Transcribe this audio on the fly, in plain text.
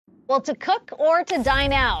Well, to cook or to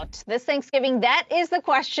dine out? This Thanksgiving, that is the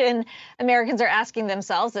question Americans are asking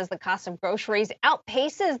themselves as the cost of groceries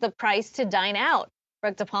outpaces the price to dine out.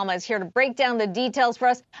 Brooke DiPalma is here to break down the details for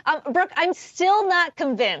us. Brooke, I'm still not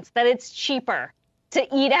convinced that it's cheaper to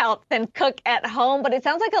eat out than cook at home, but it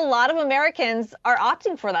sounds like a lot of Americans are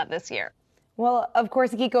opting for that this year. Well, of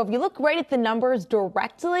course, Akiko, if you look right at the numbers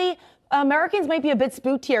directly, Americans might be a bit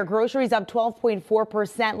spooked here. Groceries up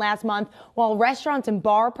 12.4% last month, while restaurants and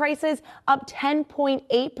bar prices up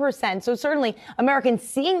 10.8%. So certainly Americans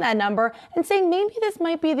seeing that number and saying maybe this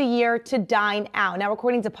might be the year to dine out. Now,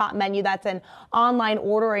 according to Pop Menu, that's an online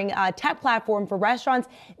ordering tech platform for restaurants,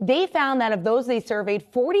 they found that of those they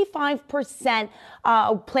surveyed, 45%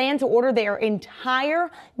 plan to order their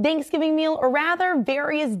entire Thanksgiving meal, or rather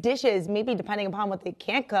various dishes, maybe depending upon what they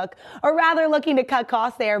can't cook, or rather looking to cut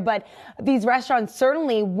costs there. But these restaurants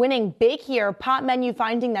certainly winning big here. Pop Menu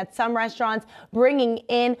finding that some restaurants bringing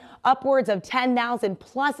in upwards of $10,000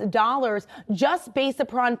 plus just based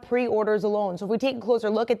upon pre-orders alone. So if we take a closer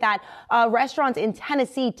look at that, restaurants in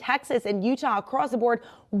Tennessee, Texas, and Utah across the board,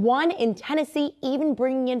 one in Tennessee even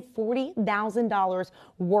bringing in $40,000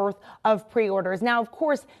 worth of pre-orders. Now, of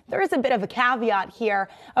course, there is a bit of a caveat here.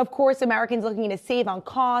 Of course, Americans looking to save on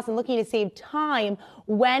costs and looking to save time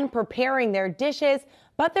when preparing their dishes.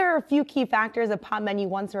 But there are a few key factors that Pop Menu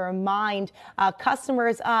wants to remind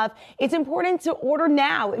customers of. It's important to order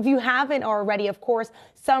now if you haven't already. Of course,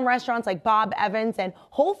 some restaurants like Bob Evans and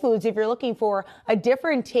Whole Foods, if you're looking for a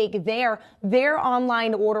different take there, their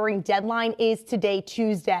online ordering deadline is today,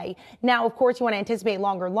 Tuesday. Now, of course, you want to anticipate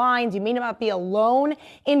longer lines. You may not be alone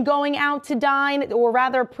in going out to dine, or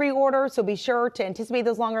rather pre-order, so be sure to anticipate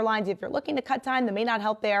those longer lines. If you're looking to cut time, that may not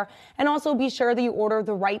help there. And also be sure that you order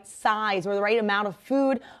the right size or the right amount of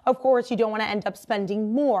food. Of course, you don't want to end up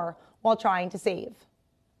spending more while trying to save.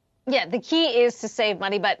 Yeah, the key is to save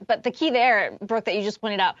money, but the key there, Brooke, that you just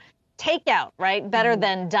pointed out, takeout, right? Better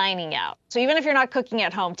than dining out. So even if you're not cooking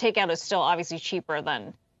at home, takeout is still obviously cheaper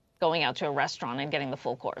than going out to a restaurant and getting the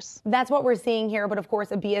full course. That's what we're seeing here. But of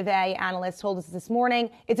course, a B of A analyst told us this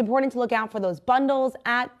morning, it's important to look out for those bundles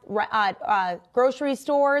at grocery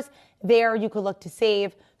stores. There you could look to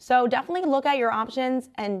save. So definitely look at your options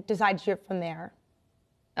and decide to ship from there.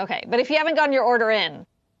 Okay, but if you haven't gotten your order in,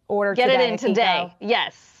 get today, it in today. Kiko.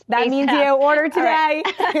 Yes. That means you order today.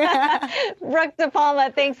 Right. Brooke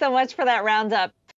DiPalma, thanks so much for that roundup.